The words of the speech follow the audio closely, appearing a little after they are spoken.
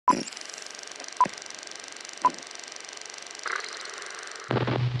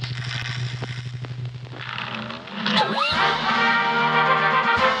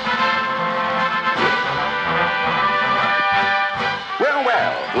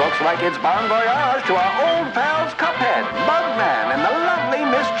Looks like it's bon voyage to our old pals Cuphead, Boogieman, and the lovely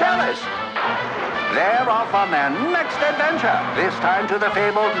Miss Chalice. They're off on their next adventure, this time to the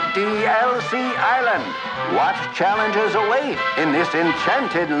fabled DLC Island. What challenges await in this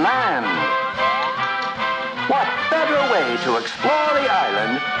enchanted land? What better way to explore the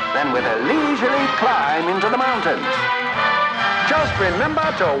island than with a leisurely climb into the mountains? Just remember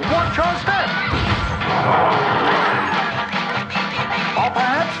to watch your step. Or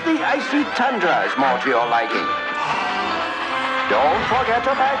perhaps the icy tundra is more to your liking. Don't forget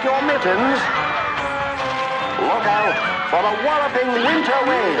to pack your mittens. Look out for the walloping winter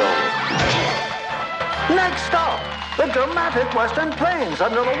whale. Next stop, the dramatic Western Plains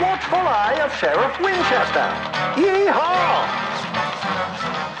under the watchful eye of Sheriff Winchester. Yee-haw!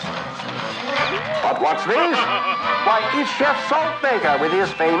 But what's this? Why, it's Chef Saltbaker with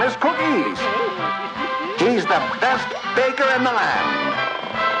his famous cookies. He's the best baker in the land.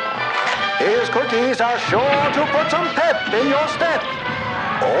 His cookies are sure to put some pep in your step.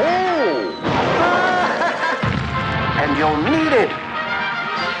 Oh! And you'll need it.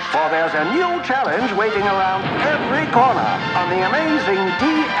 For there's a new challenge waiting around every corner on the amazing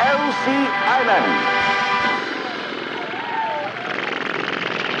DLC Island.